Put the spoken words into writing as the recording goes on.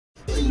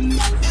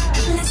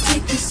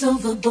this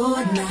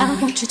overboard now.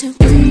 I want you to.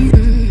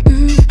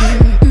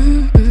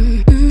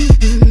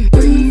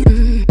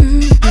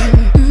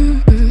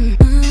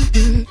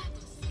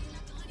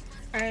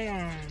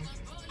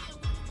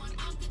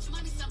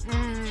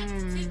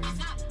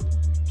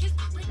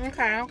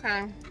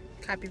 Okay.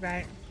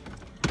 Copyright.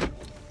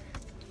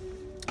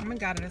 I'm gonna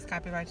get this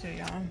copyright too,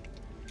 y'all.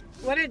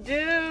 What it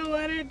do?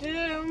 What it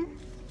do?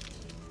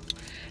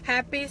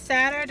 Happy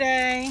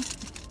Saturday.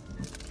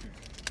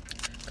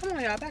 Come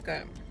on, y'all, back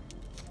up.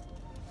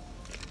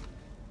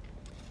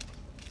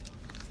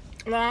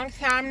 Long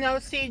time no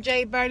see,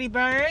 J Birdie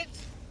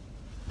Birds.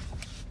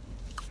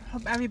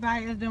 Hope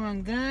everybody is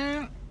doing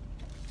good.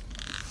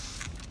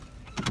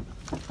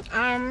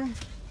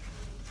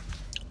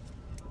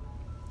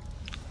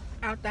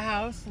 Out the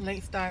house,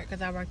 late start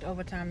because I worked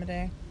overtime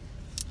today.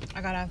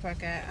 I got off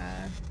work at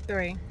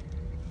 3.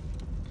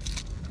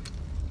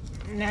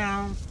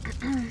 Now,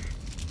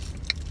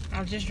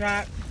 I'll just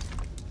drop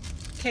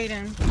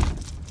Caden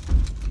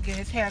to get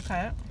his hair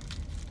cut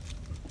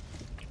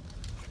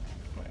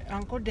with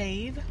Uncle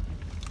Dave.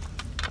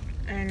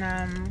 And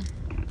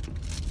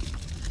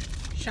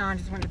Sean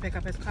just went to pick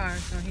up his car,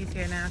 so he's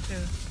here now too.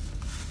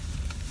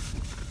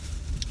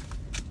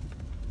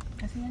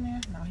 Is he in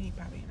there? No, he's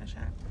probably in the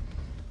shop.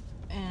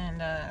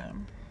 And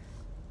I'm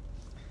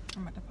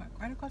about to park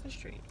right across the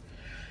street.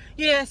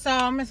 Yeah, so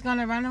I'm just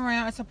gonna run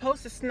around. It's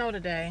supposed to snow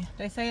today.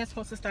 They say it's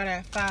supposed to start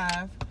at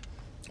 5,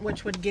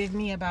 which would give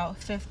me about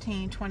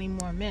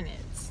 15-20 more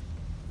minutes.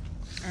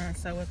 And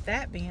so with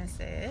that being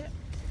said,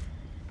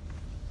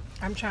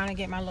 I'm trying to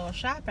get my little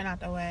shopping out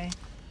the way.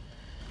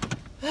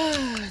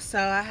 So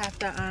I have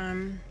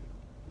to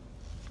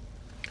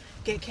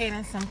get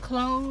Kaden some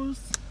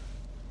clothes.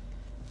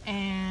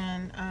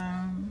 And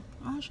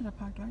oh, I should have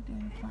parked right there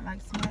in front,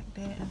 like smack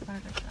dead in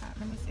front of the shop.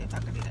 Let me see if I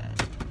can do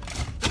that.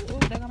 Ooh,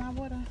 there got my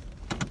water.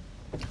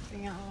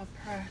 Being all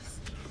pressed.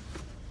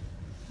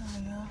 Oh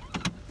yeah.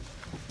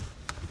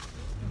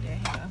 There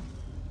you go.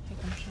 Here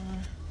comes Sean.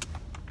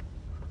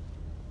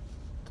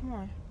 Come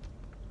on.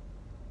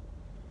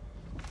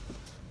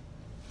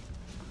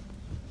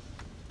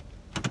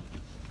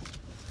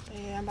 So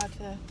yeah, I'm about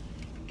to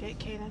get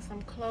Kaden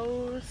some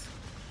clothes.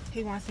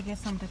 He wants to get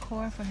some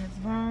decor for his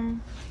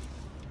room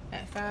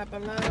at 5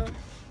 Below.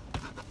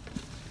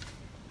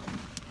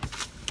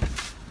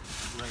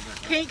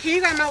 Can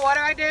you got my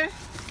water right there?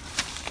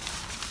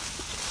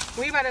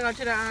 We about to go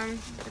to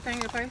the thing,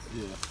 your place?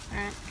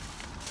 Yeah.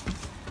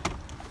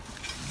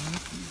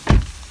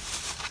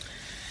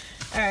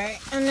 Alright,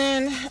 and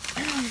then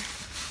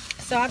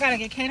so I gotta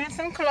get Kaden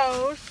some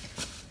clothes,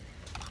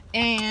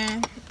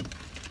 and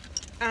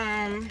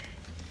I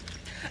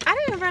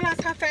didn't realize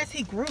how fast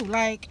he grew.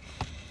 Like,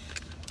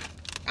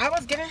 I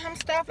was getting him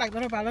stuff like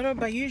little by little,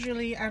 but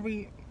usually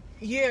every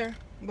year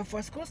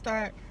before school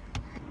start,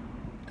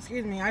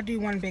 excuse me, I do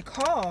one big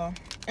haul.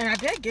 And I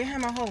did get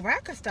him a whole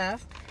rack of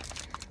stuff,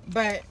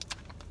 but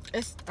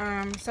it's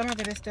some of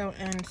it is still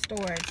in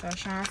storage. So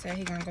Sean said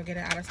he's gonna go get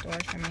it out of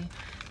storage for me.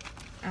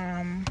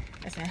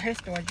 It's in his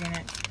storage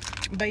unit.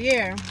 But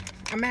yeah,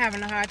 I'm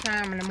having a hard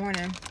time in the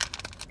morning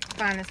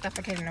finding stuff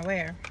for Kaden to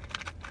wear.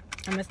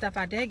 And the stuff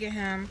I did get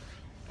him,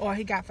 or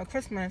he got for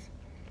Christmas,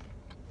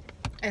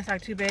 it's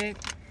like too big.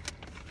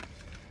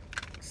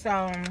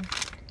 So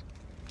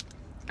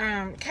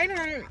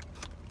Kaden,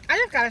 I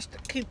just gotta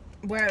keep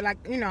where, like,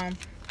 you know,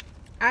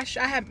 I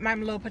have my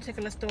little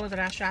particular stores that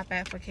I shop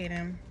at for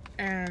Kaden,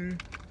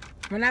 and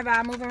whenever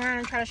I move around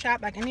and try to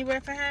shop like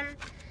anywhere for him,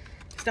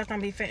 stuff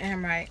don't be fitting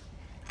him right.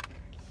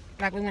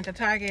 Like, we went to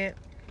Target,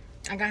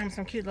 I got him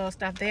some cute little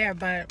stuff there,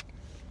 but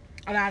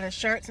a lot of the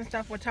shirts and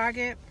stuff with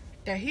Target,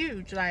 they're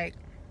huge. Like,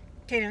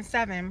 Kaden's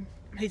 7,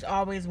 he's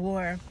always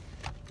wore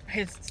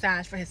his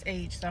size for his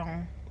age. So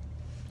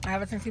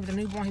ever since he was a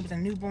newborn, he was a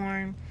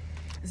newborn.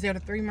 0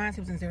 to 3 months,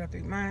 he was in 0 to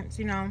 3 months,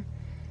 you know.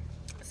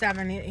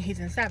 7, he's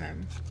in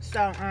 7.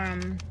 So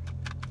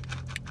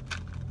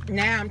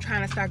now I'm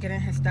trying to start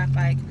getting his stuff,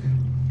 like,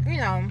 you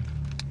know,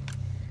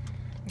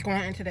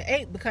 going into the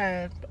 8,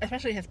 because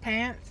especially his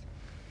pants,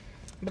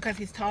 because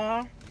he's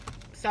tall.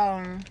 So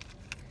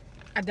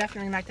I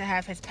definitely like to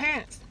have his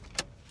pants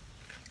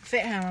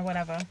fit him or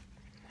whatever.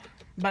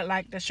 But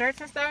like the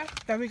shirts and stuff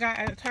that we got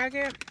at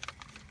Target,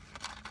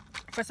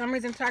 for some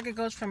reason Target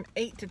goes from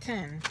 8 to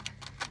 10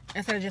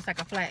 instead of just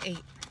like a flat 8.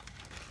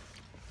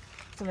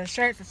 So the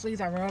shirts, the sleeves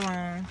are real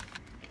long,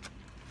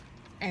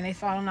 and they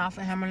falling off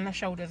of him on the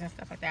shoulders and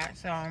stuff like that.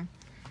 So I'm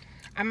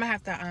gonna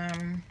have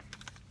to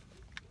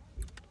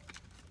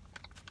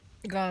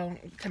go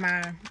to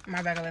my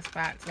regular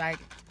spots like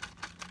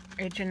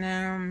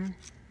H&M,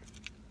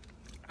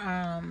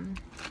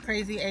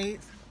 Crazy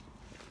 8s.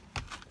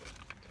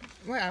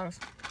 What else?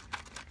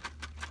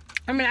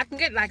 I mean, I can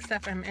get like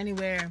stuff from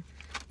anywhere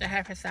that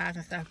have his size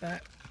and stuff,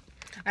 but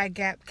like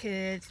Gap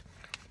Kids,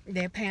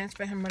 their pants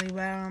fit him really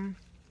well.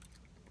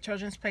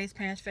 Children's Place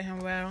pants fit him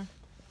well.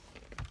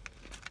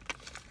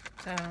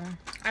 So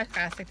I just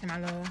gotta stick to my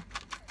little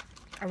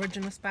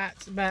original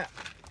spots. But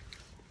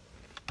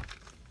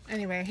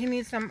anyway, he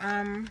needs some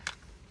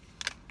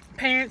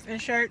pants and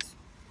shirts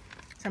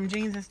some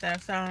jeans and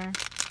stuff. So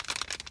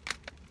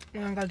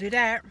we're gonna go do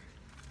that.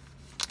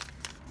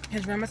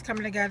 His room is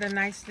coming together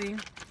nicely.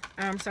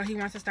 So he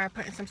wants to start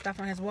putting some stuff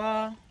on his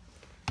wall.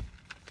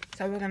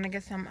 So we're gonna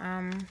get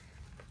some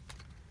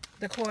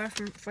decor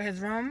for his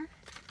room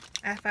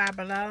at Five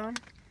Below.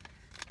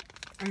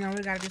 And then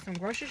we gotta do some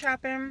grocery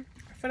shopping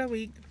for the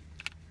week.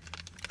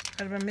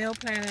 Cause we're meal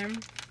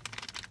planning.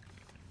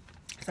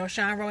 So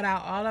Sean wrote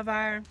out all of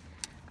our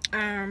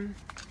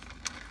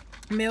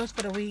meals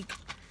for the week.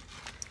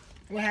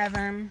 We're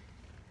having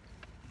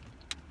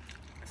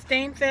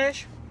steamed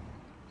fish,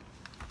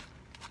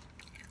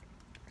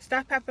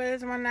 stuffed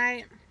peppers one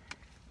night,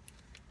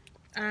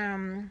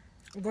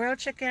 grilled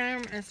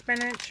chicken and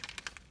spinach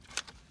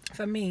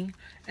for me,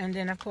 and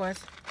then of course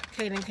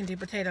Kaden can do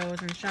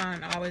potatoes, and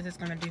Sean always is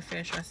gonna do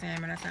fish or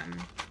salmon or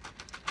something,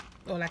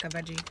 or like a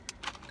veggie,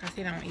 cause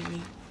he don't eat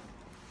meat.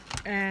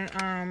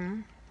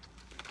 And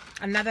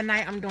another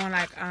night I'm doing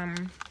like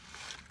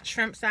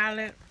shrimp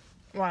salad,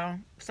 well,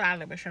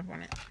 salad with shrimp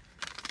on it,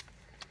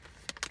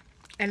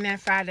 and then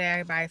Friday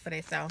everybody for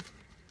themselves.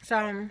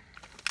 So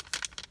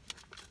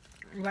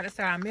we got to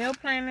start our meal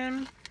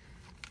planning.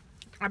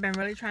 I've been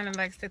really trying to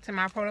like stick to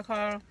my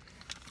protocol.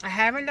 I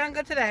haven't done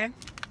good today,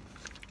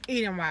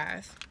 eating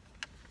wise.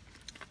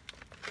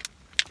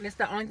 This is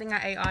the only thing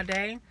I ate all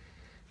day,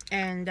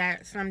 and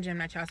that Slim Jim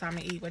that y'all saw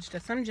me eat, which the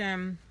Slim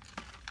Jim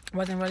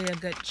wasn't really a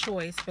good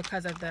choice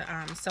because of the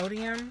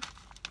sodium.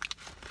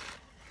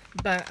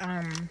 But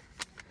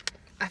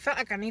I felt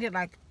like I needed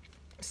like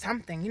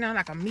something, you know,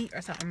 like a meat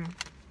or something.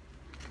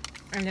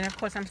 And then of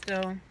course I'm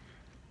still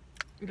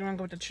doing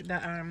with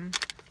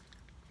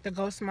the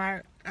Go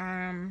Smart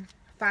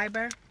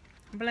fiber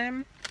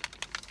blend.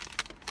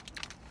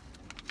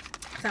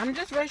 So I'm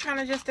just really trying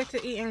to just stick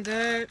to eating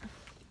good.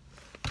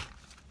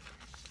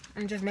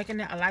 I'm just making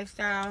it a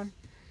lifestyle.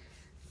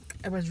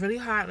 It was really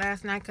hard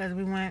last night because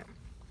we went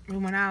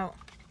out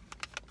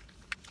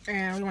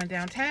and we went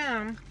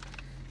downtown,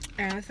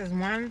 and this is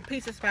one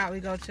pizza spot we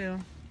go to.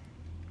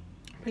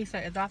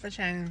 Pizza is off the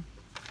chain.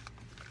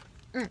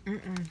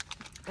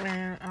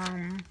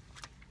 And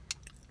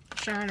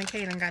Sean and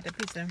Kaden got the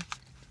pizza,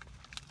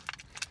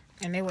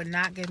 and they would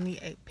not give me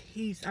a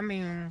piece. I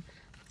mean,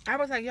 I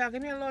was like, y'all,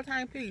 give me a little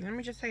tiny piece. Let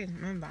me just taste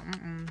it.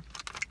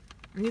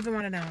 Neither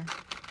one of them.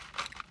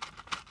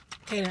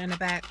 Kaden in the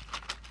back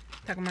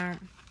talking about,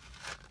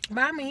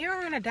 but I mean,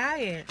 you're on a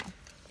diet.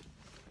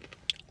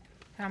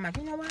 So I'm like,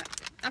 you know what?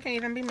 I can't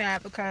even be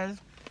mad because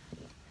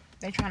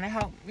they're trying to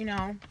help, you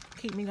know,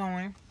 keep me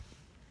going.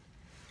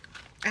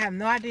 I have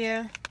no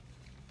idea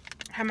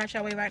how much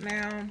I weigh right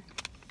now.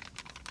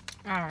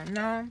 I don't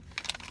know.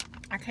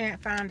 I can't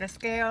find the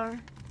scale.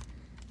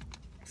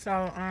 So,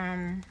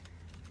 I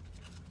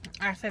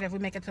said if we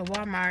make it to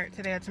Walmart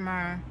today or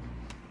tomorrow,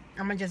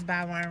 I'm gonna just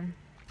buy one.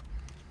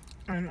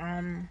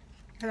 And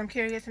cause I'm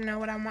curious to know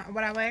what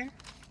I weigh.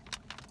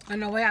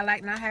 In a way, I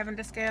like not having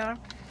the scale,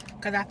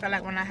 cause I feel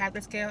like when I have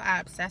the scale,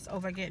 I obsess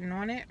over getting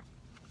on it.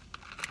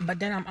 But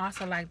then I'm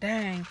also like,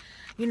 dang,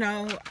 you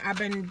know, I've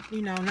been,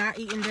 you know, not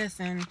eating this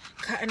and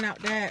cutting out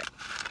that,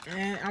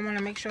 and I want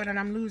to make sure that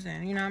I'm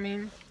losing. You know what I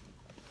mean?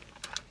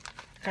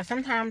 Cause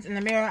sometimes in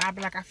the mirror, I'll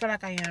be like, I feel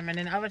like I am, and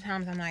then other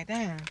times I'm like,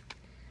 dang,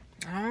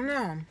 I don't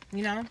know,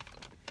 you know.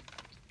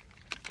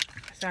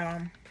 So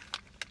I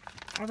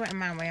wouldn't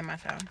mind weighing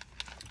myself.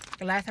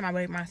 The last time I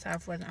weighed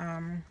myself was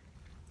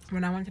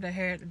when I went to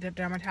the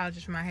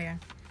dermatologist for my hair.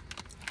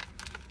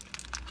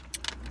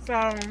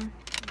 So,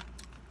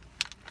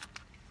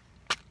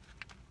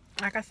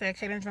 like I said,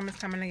 Kaden's room is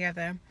coming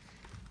together.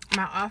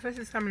 My office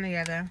is coming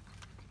together.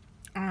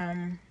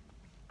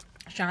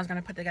 Sean's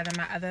gonna put together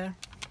my other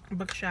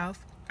bookshelf.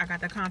 I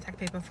got the contact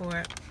paper for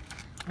it,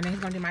 and then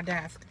he's gonna do my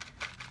desk.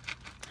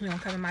 He's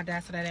gonna cover my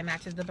desk so that it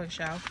matches the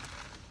bookshelf.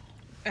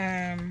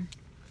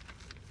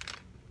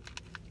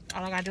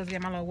 All I gotta do is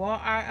get my little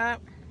wall art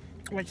up,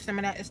 which some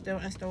of that is still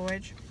in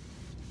storage.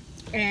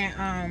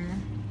 And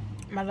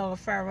my little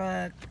fur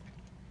rug,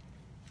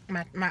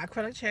 my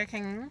acrylic chair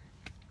king.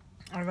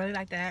 I really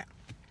like that.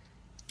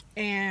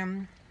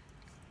 And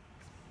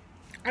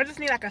I just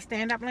need like a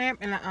stand-up lamp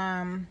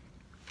and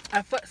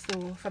a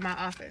footstool for my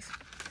office.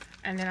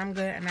 And then I'm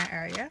good in that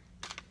area.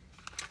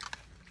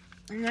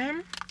 And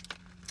then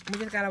we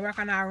just gotta work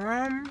on our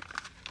room,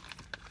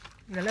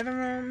 the living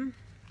room,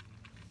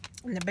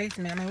 and the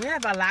basement. I mean, we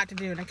have a lot to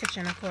do in the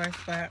kitchen, of course,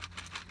 but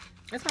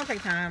it's gonna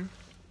take time.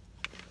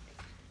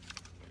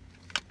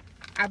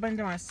 I've been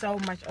doing so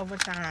much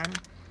overtime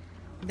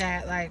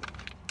that, like,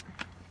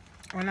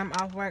 when I'm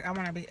off work, I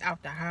want to be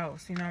out the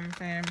house, you know what I'm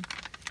saying?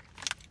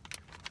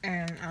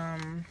 And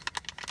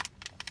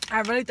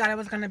I really thought it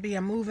was going to be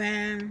a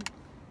move-in,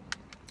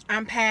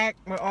 unpack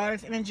with all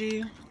this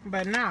energy,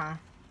 but nah.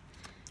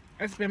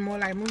 It's been more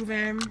like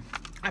move-in.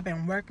 I've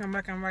been working.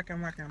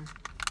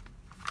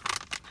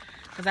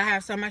 Because I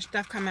have so much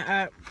stuff coming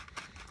up.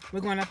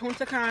 We're going to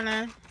Punta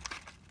Cana.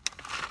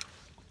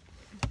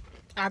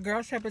 Our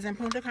girls trip is in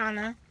Punta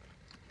Cana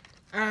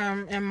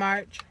in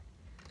March.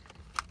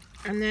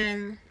 And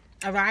then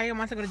Araya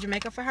wants to go to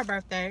Jamaica for her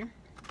birthday.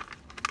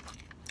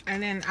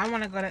 And then I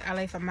want to go to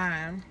LA for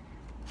mine.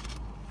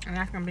 And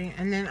that's going to be...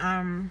 And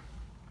then,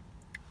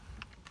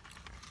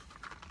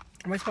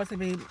 we're supposed to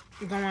be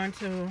going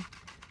to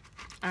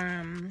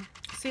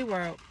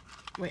SeaWorld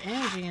with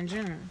Angie in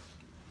June.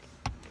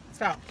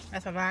 So,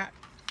 that's a lot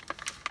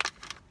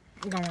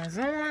going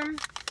on.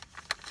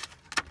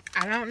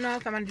 I don't know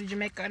if I'm going to do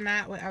Jamaica or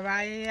not with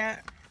Araya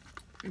yet.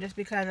 Just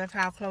because of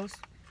how close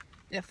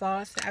it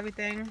falls to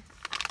everything.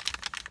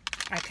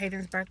 Like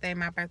Caden's birthday,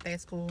 my birthday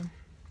at school.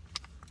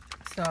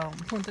 So,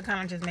 Punta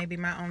Cana just may be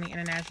my only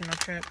international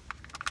trip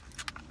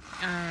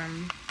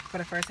for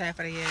the first half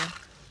of the year.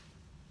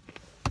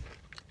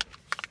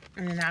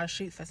 And then I'll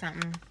shoot for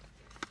something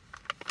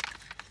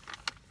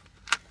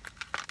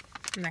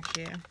next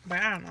year.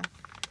 But I don't know.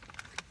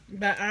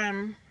 But,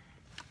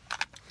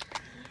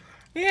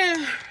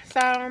 yeah.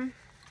 So,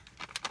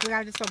 we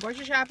gotta just go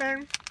grocery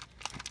shopping.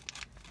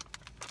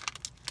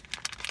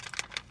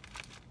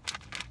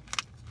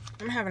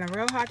 I'm having a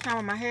real hard time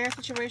with my hair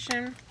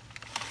situation.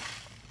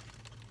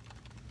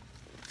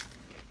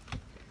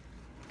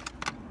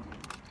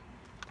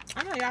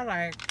 I know y'all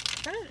like,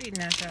 finish eating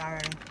that shit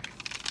already.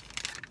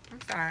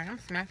 I'm sorry, I'm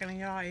smacking in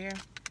y'all ear.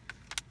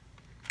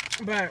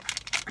 But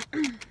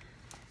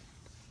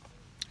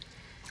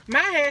my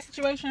hair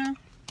situation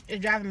is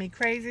driving me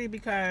crazy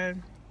because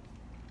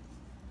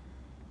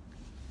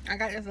I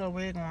got this little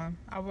wig on.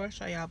 I will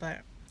show y'all,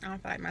 but I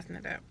don't feel like messing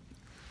it up.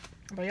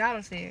 But y'all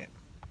will see it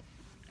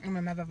in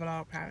another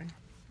vlog probably.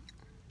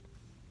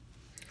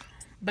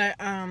 But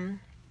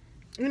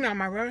you know,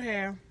 my real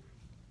hair,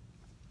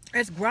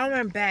 it's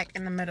growing back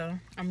in the middle.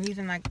 I'm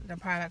using like the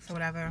products or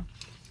whatever.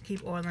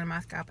 Keep oiling my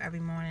scalp every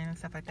morning and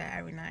stuff like that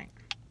every night.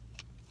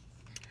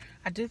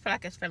 I do feel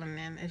like it's filling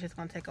in. It's just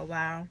gonna take a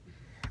while.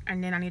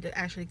 And then I need to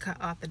actually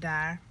cut off the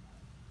dye.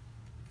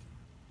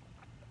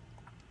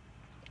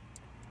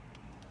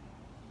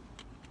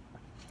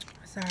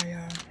 Sorry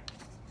y'all.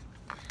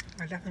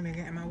 I definitely been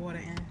getting my water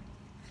in.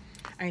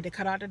 I need to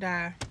cut out the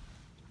dye.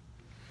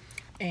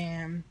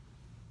 And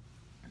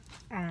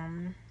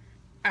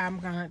I'm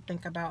gonna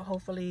think about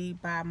hopefully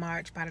by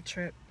March, by the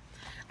trip,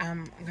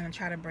 I'm gonna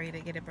try to braid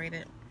it, get it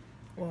braided,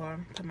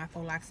 or put my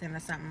faux locks in or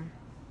something.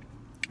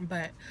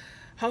 But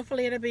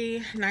hopefully it'll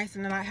be nice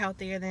and a lot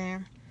healthier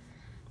then.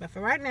 But for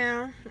right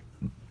now,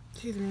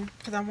 excuse me,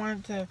 because I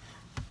wanted to,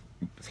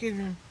 excuse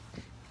me,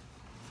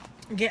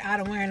 get out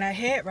of wearing that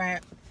head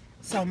wrap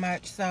so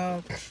much.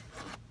 So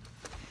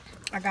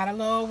I got a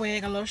little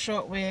wig, a little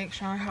short wig.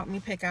 Sean helped me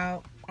pick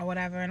out or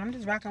whatever, and I'm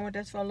just rocking with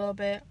this for a little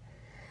bit.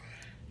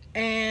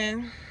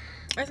 And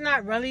it's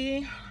not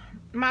really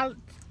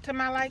to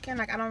my liking.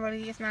 Like I'm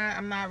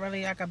not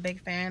really like a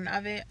big fan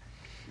of it.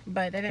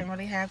 But they didn't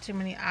really have too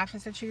many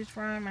options to choose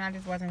from, and I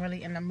just wasn't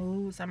really in the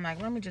mood. So I'm like,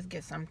 let me just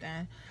get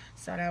something.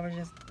 So that was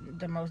just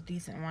the most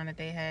decent one that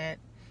they had.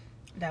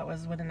 That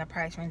was within the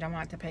price range I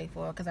wanted to pay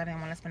for, because I didn't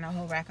want to spend a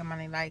whole rack of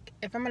money. Like,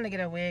 if I'm gonna get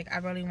a wig, I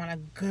really want a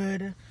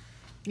good,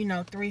 you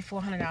know,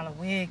 $300-400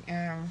 wig.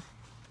 And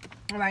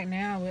right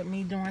now, with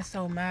me doing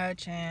so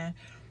much and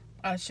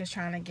us just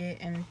trying to get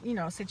and, you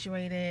know,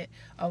 situated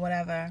or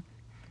whatever,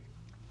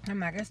 I'm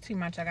like, it's too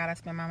much I gotta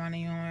spend my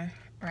money on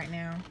right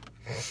now.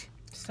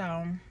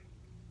 So,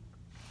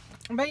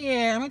 but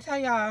yeah, let me tell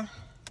y'all,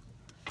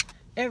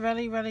 it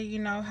really, really, you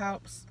know,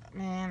 helps,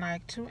 man.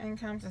 Like, 2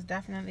 incomes is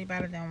definitely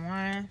better than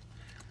 1.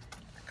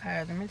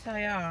 Because, let me tell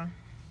y'all,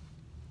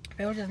 if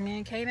it was just me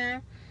and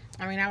Kaden,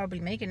 I mean, I would be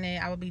making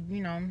it. I would be,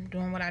 you know,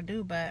 doing what I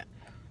do, but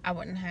I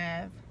wouldn't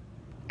have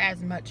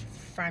as much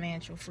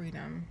financial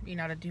freedom, you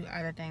know, to do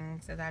other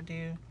things as I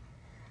do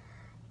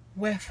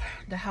with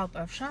the help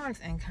of Sean's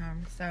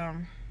income. So,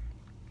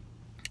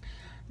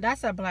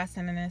 that's a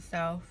blessing in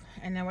itself.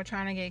 And then we're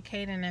trying to get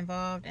Kaden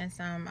involved in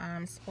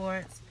some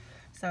sports.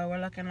 So we're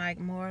looking like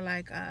more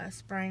like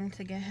spring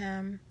to get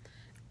him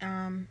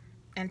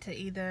into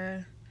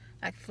either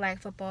like flag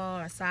football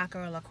or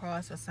soccer or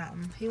lacrosse or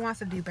something. He wants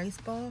to do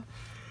baseball.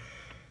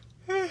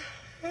 A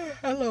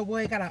little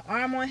boy got an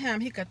arm on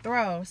him. He could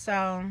throw. So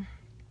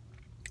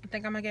I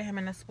think I'm going to get him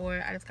in a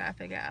sport. I just got to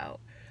figure out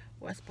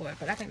what sport.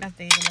 But I think that's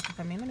David looking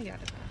for me. Let me get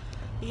this.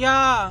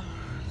 Y'all,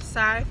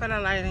 sorry for the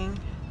lighting.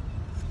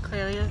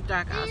 Clearly it's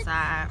dark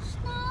outside.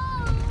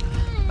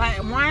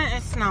 But one,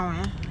 it's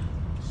snowing.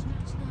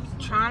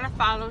 Trying to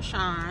follow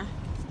Sean.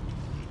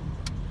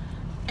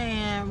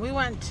 And we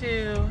went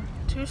to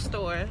 2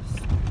 stores.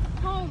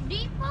 Home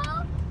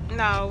Depot?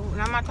 No,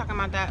 I'm not talking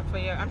about that for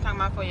your, I'm talking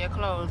about for your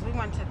clothes. We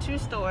went to 2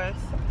 stores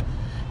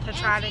to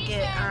try to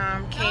get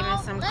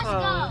Kaden some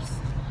clothes.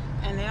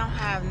 And they don't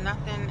have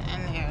nothing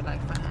in there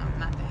like for him,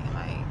 nothing.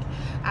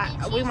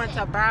 Like, we went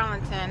to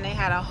Burlington. They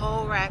had a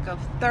whole rack of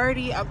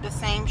 30 of the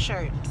same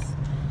shirts.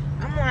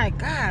 I'm like,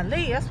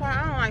 golly, that's why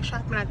I don't like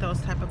shopping at those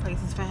type of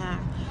places for him.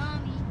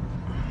 Mommy,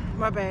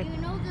 what, babe?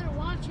 you know they're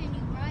watching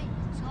you, right?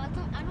 So I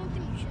don't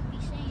think you should be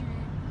saying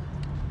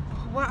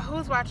that. What?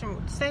 Who's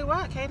watching? Say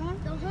what,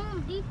 Kaden? The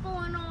Home Depot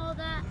and all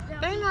that.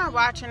 They're not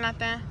watching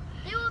nothing.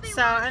 They will be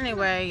so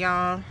anyway,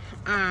 y'all,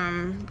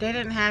 they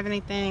didn't have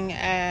anything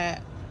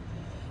at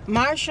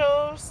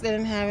Marshall's. They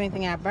didn't have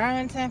anything at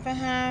Burlington for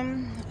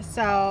him.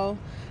 So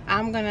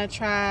I'm gonna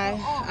try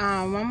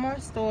one more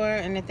store,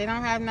 and if they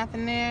don't have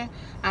nothing there,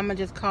 I'm gonna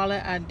just call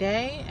it a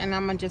day, and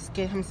I'm gonna just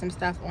get him some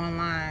stuff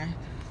online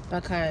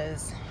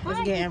because it's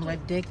getting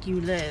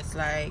ridiculous.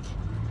 Like,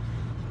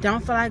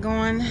 don't feel like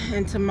going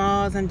into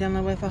malls and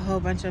dealing with a whole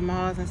bunch of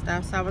malls and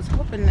stuff. So I was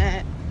hoping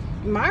that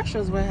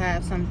Marshalls would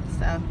have some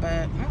stuff,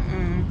 but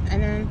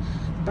and then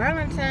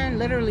Burlington,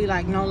 literally,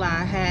 like, no lie,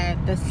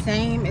 had the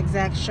same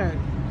exact shirt,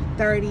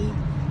 30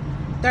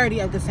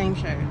 of the same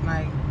shirt.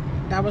 Like,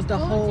 that was the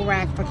whole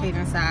rack for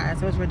Caden's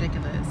size. It was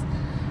ridiculous.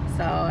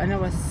 So, and it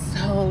was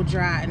so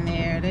dry in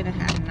there. They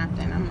didn't have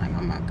nothing. I'm like,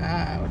 oh my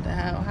God, what the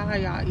hell? How are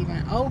y'all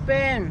even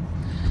open?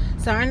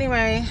 So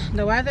anyway,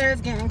 the weather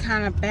is getting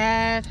kind of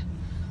bad.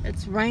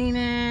 It's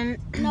raining.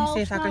 Let me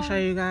see if I can show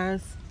you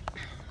guys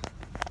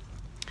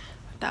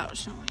without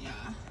showing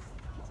y'all.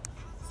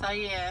 So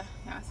yeah,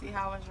 y'all see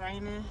how it's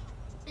raining?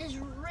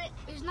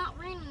 It's not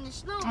raining, it's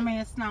snowing. I mean,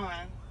 it's snowing.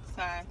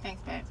 Sorry,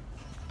 thanks, babe.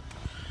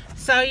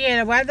 So yeah,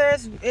 the weather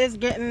is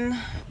getting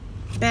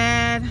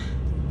bad.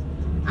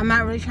 I'm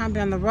not really trying to be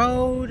on the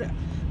road.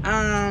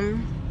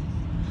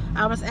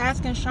 I was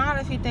asking Sean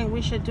if he think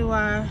we should do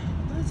our,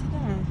 what is he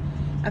doing?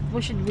 If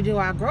we should do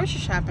our grocery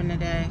shopping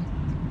today,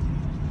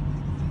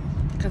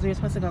 because we were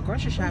supposed to go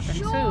grocery shopping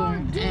too.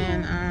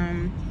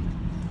 And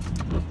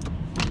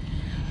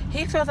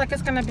he feels like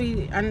it's gonna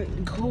be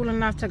cool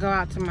enough to go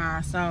out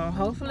tomorrow, so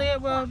hopefully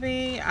it will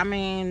be. I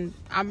mean,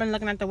 I've been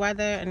looking at the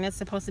weather, and it's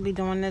supposed to be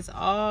doing this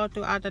all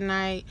throughout the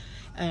night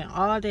and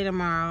all day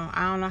tomorrow.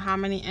 I don't know how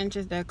many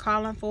inches they're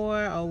calling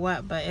for or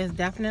what, but it's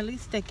definitely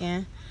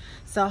sticking.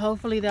 So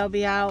hopefully they'll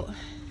be out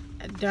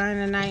during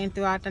the night and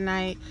throughout the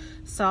night,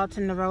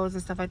 salting the roads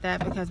and stuff like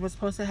that, because we're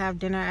supposed to have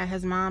dinner at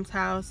his mom's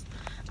house.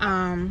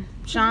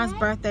 Sean's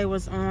birthday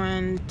was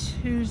on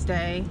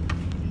Tuesday,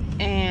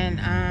 and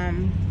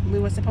we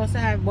were supposed to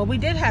have, well, we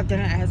did have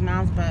dinner at his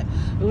mom's, but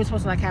we were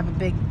supposed to, like, have a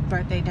big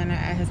birthday dinner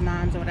at his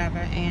mom's or whatever.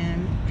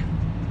 And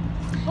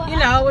you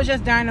know, it was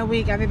just during the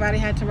week. Everybody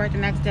had to work the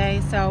next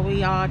day, so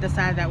we all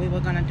decided that we were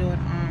gonna do it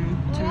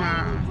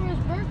tomorrow. For his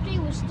birthday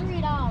was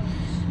 $3.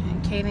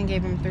 And Caden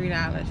gave him $3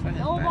 for his birthday.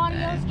 Nobody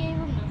else gave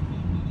him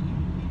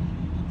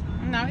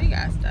nothing. No, he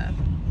got stuff.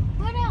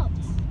 What else?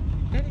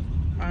 Did he?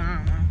 Well, I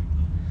don't know.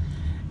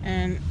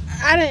 And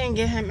I didn't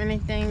get him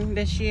anything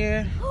this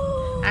year.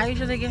 I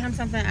usually get him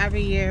something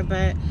every year,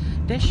 but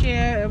this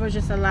year it was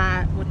just a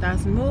lot with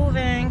us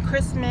moving,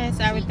 Christmas,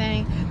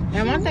 everything.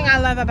 And one thing I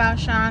love about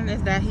Sean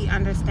is that he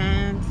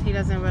understands. He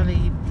doesn't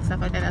really,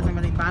 stuff like that doesn't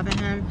really bother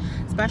him,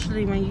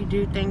 especially when you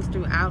do things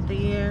throughout the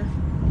year.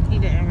 He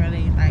didn't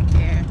really, like,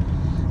 care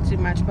too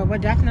much. But we're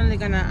definitely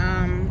gonna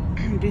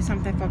do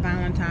something for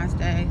Valentine's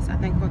Day. So I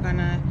think we're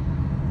gonna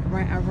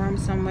rent a room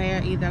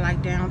somewhere, either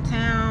like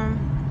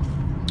downtown.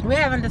 We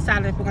haven't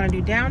decided if we're gonna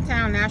do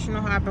downtown,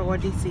 National Harbor, or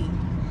DC.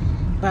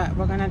 But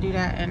we're gonna do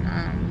that and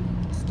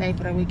stay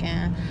for the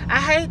weekend. I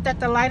hate that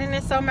the lighting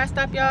is so messed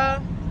up,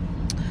 y'all.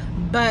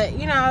 But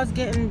you know, it's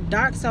getting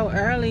dark so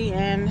early,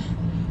 and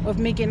with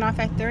me getting off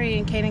at 3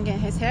 and Caden getting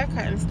his hair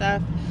cut and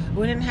stuff,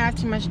 we didn't have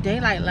too much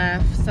daylight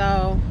left.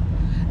 So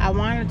I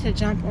wanted to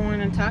jump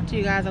on and talk to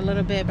you guys a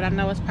little bit, but I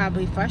know it's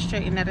probably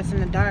frustrating that it's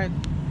in the dark.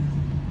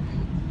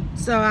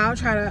 So I'll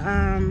try to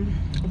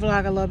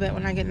vlog a little bit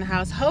when I get in the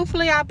house.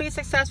 Hopefully I'll be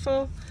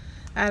successful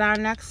at our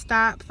next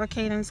stop for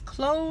Caden's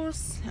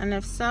clothes, and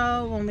if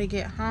so, when we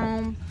get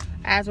home,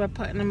 as we're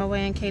putting them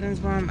away in Caden's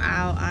room,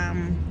 I'll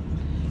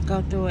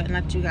go through it and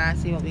let you guys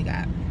see what we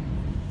got.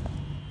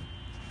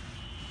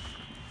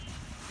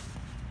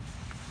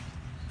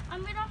 I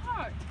made a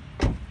heart.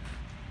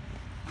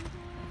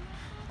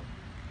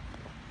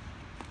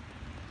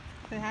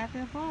 Say hi to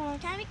the boy.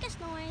 Can I make a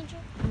snow angel?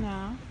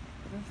 No,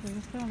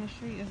 it's still on the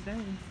street. It's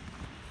dirty.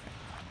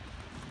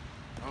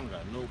 I don't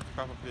got no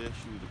proper pair of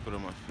shoes to put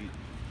on my feet.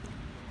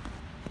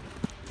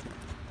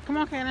 Come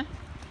on, Caden.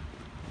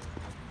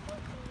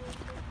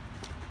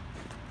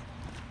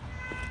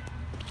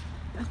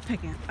 It's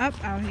picking up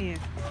out here.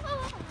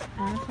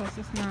 And it's supposed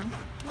to snow.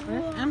 But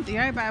it's empty.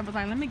 Everybody was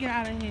like, let me get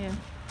out of here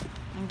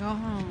and go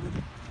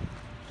home.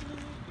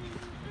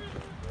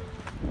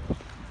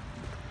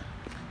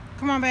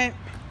 Come on, babe.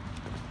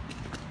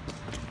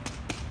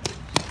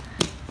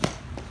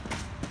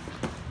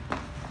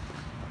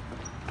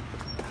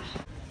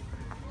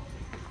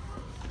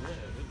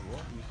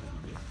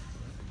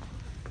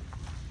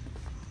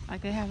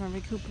 Like they haven't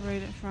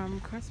recuperated from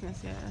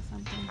Christmas yet or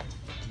something.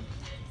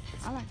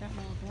 I like that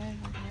little bag,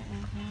 like that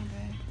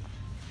handbag.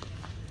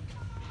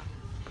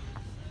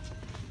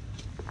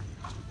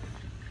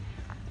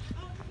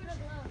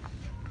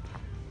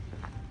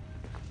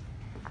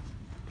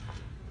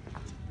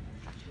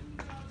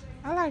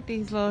 I like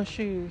these little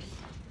shoes.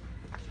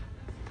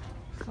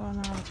 So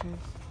 $4.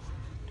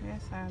 They're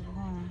size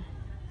 1.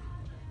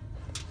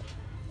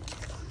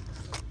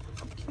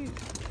 Cute.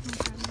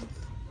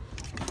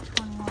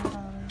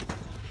 $21.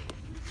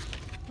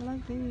 I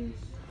like these.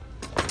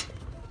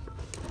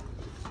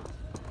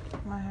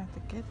 Might have to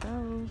get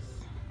those.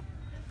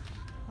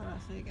 What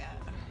else we got?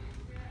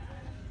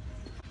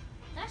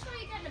 That's where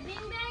you got the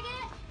bean bag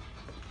at?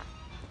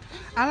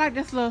 I like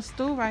this little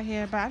stool right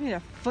here, but I need a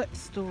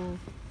footstool.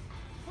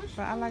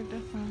 But I like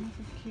this one.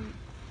 This is cute.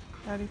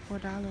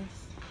 $34.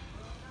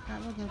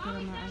 That would look good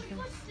in my office.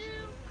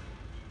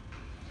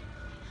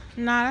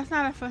 No, that's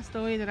not a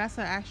footstool either. That's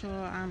an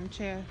actual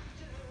chair.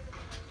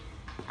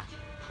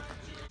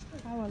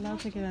 I would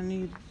love to get a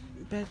new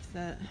bed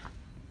set.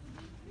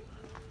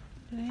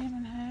 Do they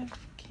even have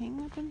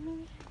king up in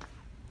here?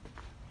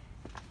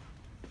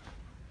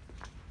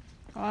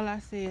 All I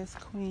see is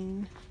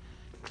queen.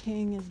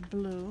 King is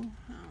blue.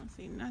 I don't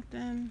see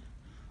nothing.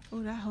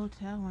 Oh, that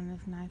hotel one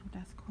is nice. Oh,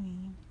 that's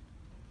queen.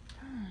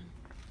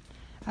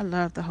 I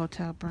love the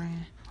hotel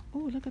brand. Oh,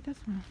 look at this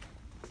one.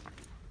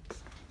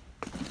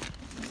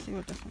 Let's see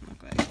what this one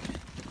looks like.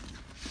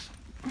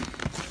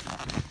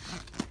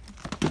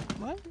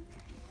 What?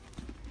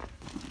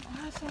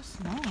 Why is it so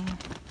small?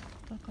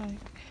 Look like.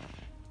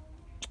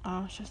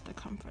 Oh, it's just a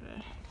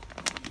comforter.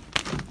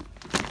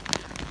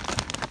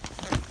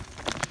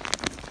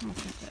 Look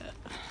at that.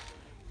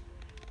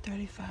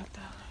 $35.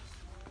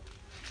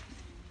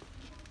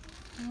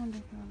 I wonder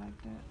if I like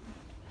that.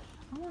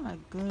 I want a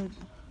good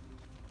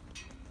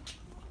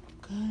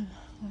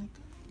like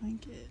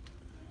blanket.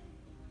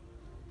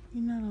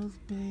 You know those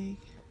big,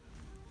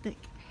 thick,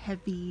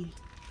 heavy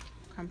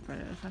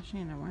comforters,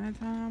 especially in the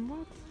wintertime.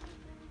 What?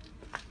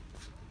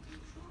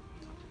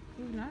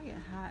 Even I get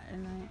hot at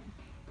night.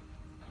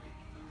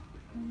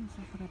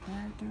 So for the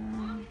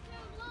bathroom.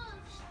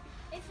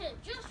 They fit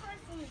just right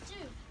for me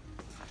too.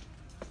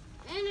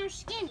 And they're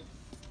skinny.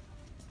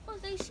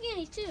 Look, they're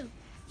skinny too.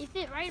 They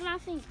fit right in my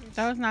fingers.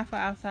 Those not for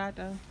outside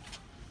though.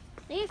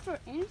 They for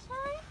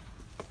inside?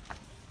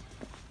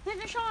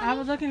 I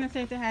was looking to see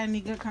if they had any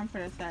good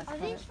comforter sets. Are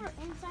these for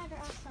inside or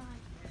outside?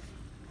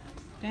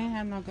 They ain't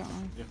have no good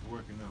ones. Just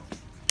working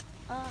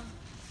out.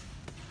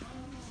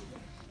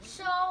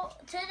 So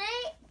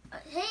today,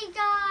 hey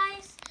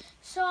guys.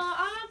 So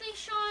I'm gonna be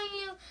showing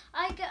you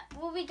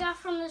what we got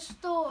from the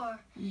store.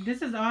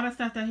 This is all the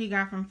stuff that he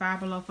got from Five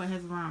Below for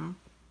his room.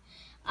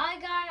 I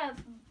got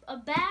a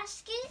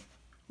basket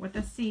with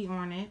a seat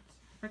on it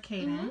for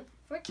Kaden.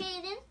 For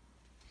Kaden.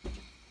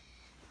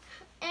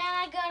 And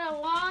I got a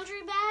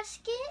laundry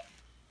basket.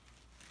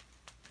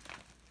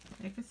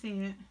 You can see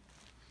it.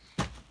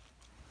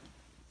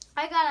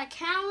 I got a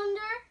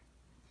calendar.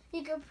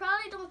 You could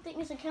probably don't think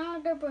it's a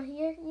calendar, but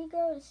here you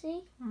go to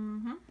see.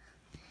 Mm-hmm. And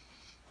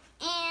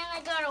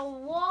I got a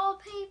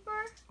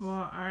wallpaper.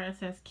 Well, it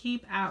says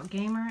keep out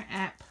gamer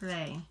at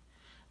play.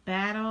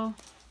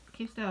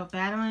 Keep still.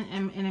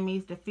 Battling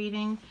enemies,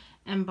 defeating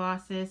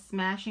bosses,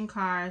 smashing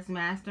cars,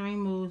 mastering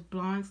moves,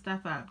 blowing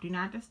stuff up. Do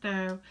not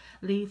disturb.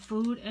 Leave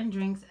food and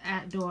drinks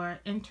at door.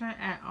 Enter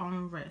at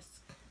own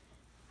risk.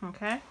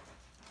 Okay?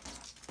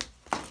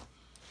 And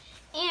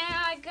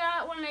I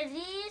got one of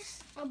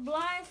these, a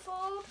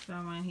blindfold. So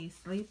when he's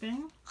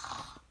sleeping,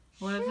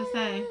 what does it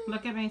say?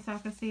 Look at me so I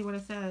can see what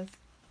it says.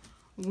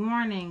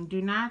 Warning,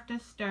 do not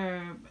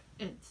disturb.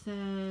 It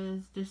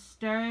says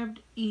disturbed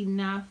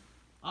enough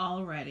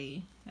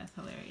already. That's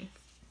hilarious.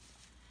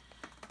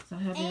 So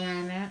he'll be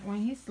wearing that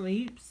when he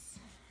sleeps.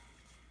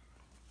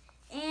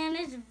 And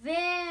it's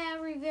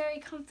very, very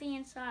comfy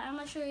inside. I'm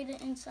going to show you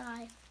the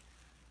inside.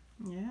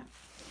 Yeah.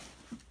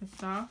 It's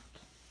soft.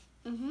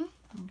 Mm-hmm.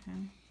 Okay.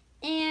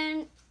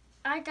 And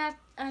I got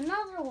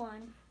another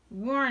one.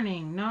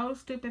 Warning, no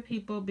stupid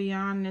people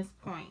beyond this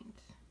point.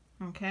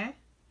 Okay?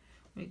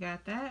 We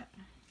got that.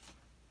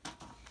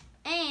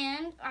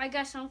 And I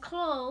got some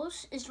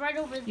clothes. It's right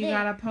over there. You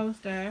got a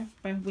poster,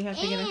 but we have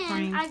to get a frame for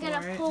it. And I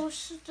got a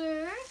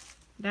poster.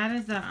 That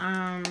is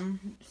a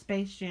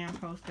Space Jam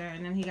poster,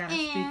 and then he got a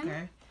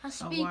speaker. A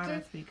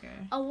water speaker.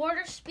 A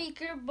water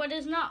speaker, but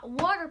it's not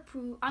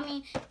waterproof. I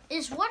mean,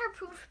 it's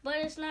waterproof, but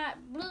it's not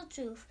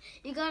Bluetooth.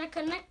 You gotta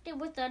connect it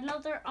with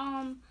another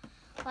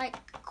like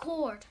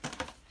cord,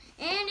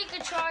 and you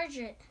can charge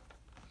it.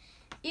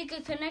 You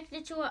can connect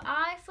it to an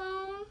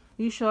iPhone.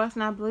 You sure it's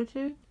not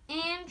Bluetooth?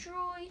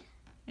 Android.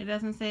 It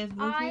doesn't say it's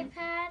Bluetooth?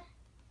 iPad.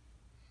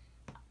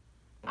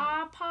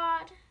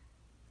 iPod.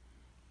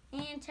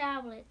 And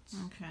tablets.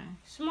 Okay.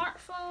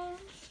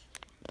 Smartphones.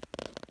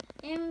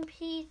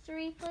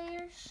 MP3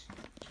 players.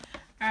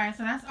 Alright,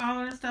 so that's all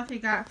of the stuff he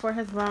got for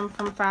his room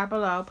from Five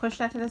Below. Push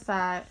that to the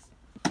side.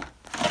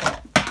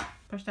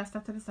 Push that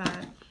stuff to the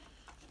side.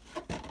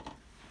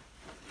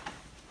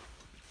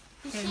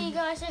 You see,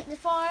 guys, the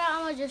far out,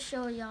 I'm going to just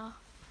show y'all.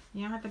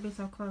 You don't have to be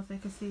so close. They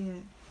can see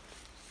it.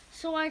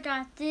 So I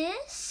got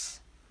this.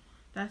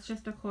 That's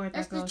just the cord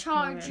that goes the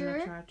charger. to it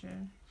and the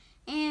charger.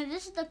 And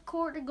this is the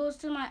cord that goes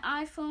to my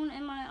iPhone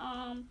and my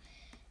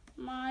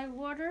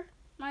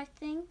my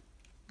thing.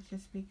 It's your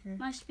speaker.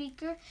 My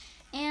speaker.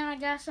 And I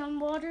got some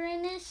water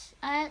in this.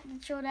 I had to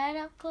show that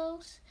up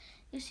close.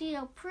 You see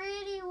the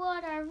pretty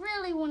water. I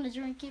really want to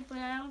drink it, but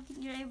I don't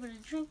think you're able to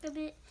drink of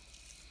it.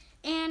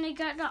 And it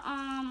got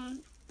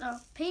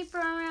the paper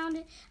around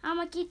it. I'm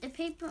gonna keep the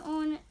paper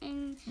on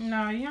and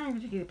no, you don't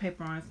even keep the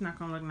paper on. It's not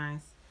gonna look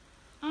nice.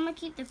 I'm gonna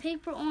keep the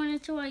paper on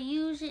until I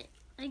use it.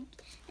 And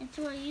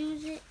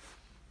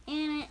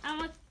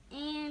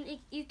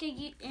you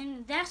can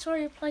and that's where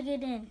you plug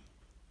it in.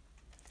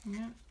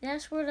 Yeah.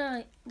 That's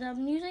where the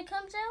music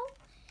comes out.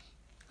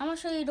 I'm gonna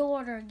show you the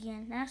order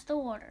again. That's the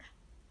order.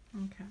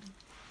 Okay.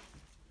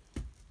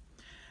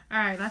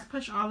 Alright, let's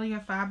push all of your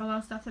Five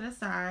Below stuff to the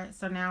side.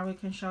 So now we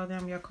can show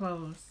them your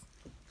clothes.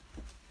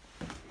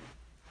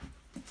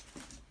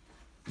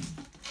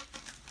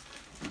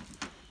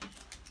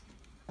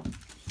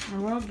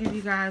 And we'll give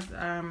you guys,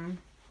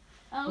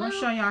 we'll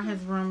show y'all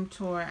his room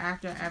tour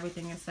after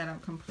everything is set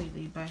up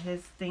completely. But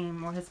his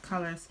theme, or his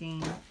color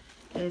scheme,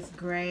 is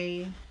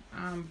gray,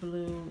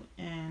 blue,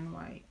 and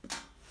white.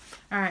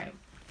 Alright,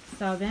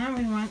 so then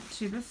we went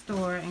to the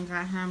store and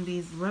got him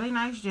these really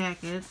nice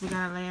jackets. We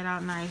gotta lay it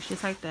out nice,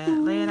 just like that.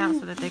 Lay it out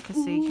so that they can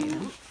see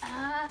you.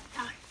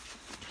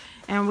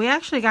 And we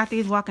actually got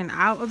these walking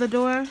out of the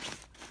door.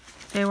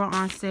 They were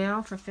on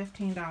sale for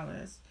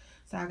 $15.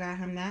 So I got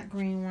him that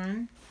green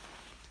one.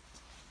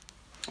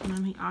 And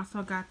then he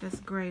also got this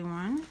gray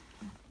one.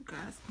 You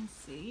guys can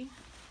see.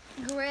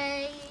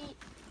 Gray.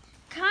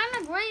 Kind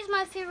of gray is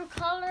my favorite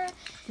color.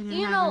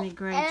 You know,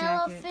 gray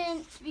elephants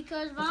jackets.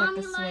 Because it's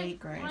mommy like a suede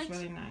gray. It's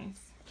really nice.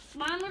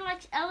 Mommy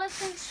likes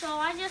elephants, so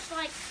I just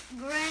like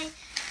gray,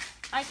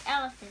 like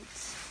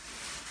elephants.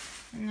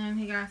 And then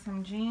he got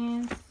some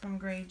jeans, some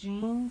gray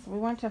jeans. We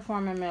went to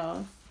Foreman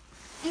Mills.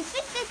 You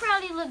think they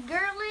probably look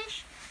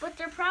girlish, but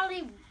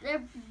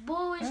they're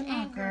boyish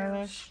and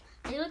girlish.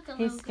 They look a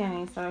little He's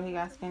skinny, so he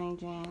got skinny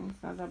jeans.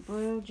 So the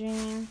blue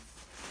jeans.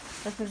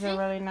 This is a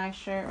really nice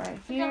shirt right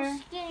here. Look how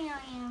skinny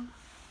I am.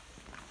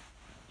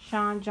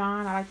 Sean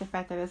John. I like the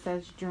fact that it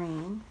says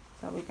dream.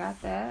 So we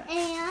got that.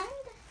 And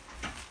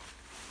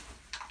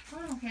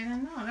Oh, okay,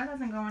 then no, that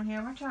doesn't go in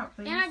here. Watch out,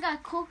 please. and I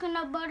got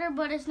coconut butter,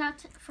 but it's not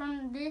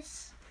from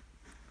this.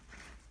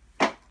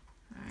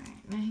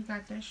 Alright, then he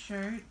got this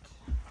shirt.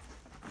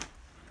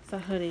 It's a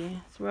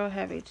hoodie. It's real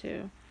heavy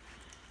too.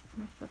 Let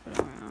me flip it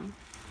around.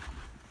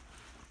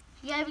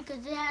 Yeah,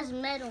 because it has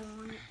metal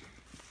on it.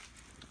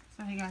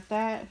 So he got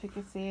that, if you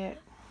can see it.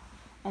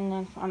 And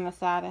then on the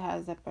side it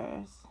has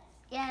zippers.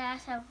 Yeah,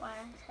 that's how why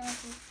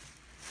it's heavy.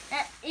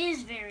 That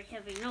is very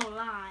heavy, no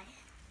lie.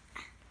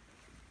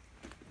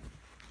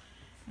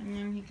 And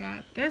then he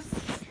got this.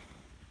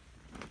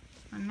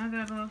 Another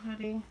little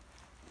hoodie.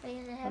 Wait,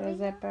 is it With heavy? a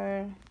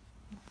zipper.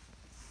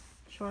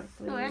 Short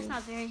sleeves. No, that's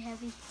not very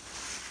heavy.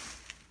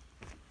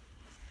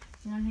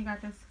 And then he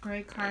got this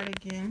gray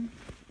cardigan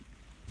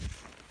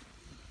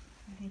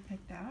that he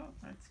picked out.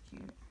 That's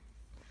cute.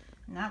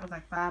 And that was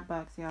like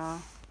 $5, y'all.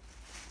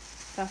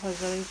 Stuff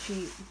was really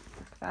cheap.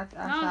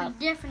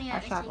 I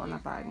shop on a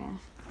bargain.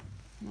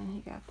 And then he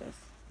got this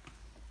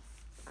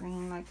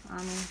green like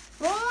army.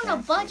 We're on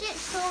a budget,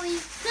 so we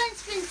couldn't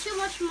spend too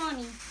much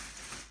money.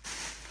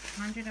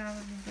 $100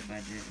 is the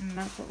budget, and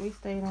that's what we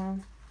stayed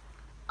on.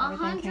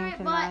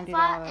 100, but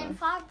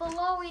Five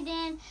Below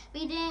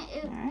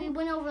we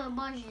went over the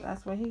budget.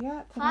 That's what he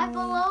got today. Five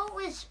Below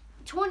was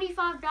 $25,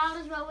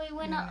 but we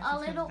went a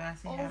little He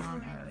had on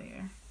over.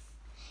 earlier.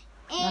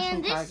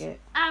 And this, Target.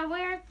 I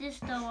wear this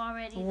though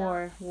already.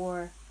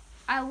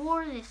 I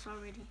wore this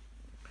already.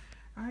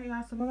 Alright,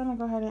 guys, so we're gonna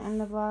go ahead and end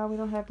the vlog. We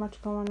don't have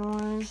much going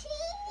on.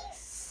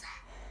 Peace.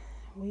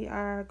 We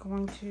are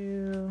going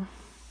to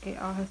get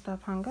all his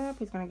stuff hung up.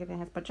 He's gonna get in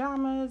his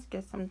pajamas,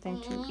 get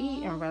something to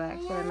eat, and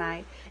relax for the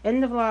night.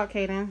 End the vlog,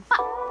 Kaden.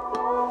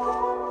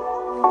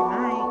 Good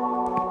night.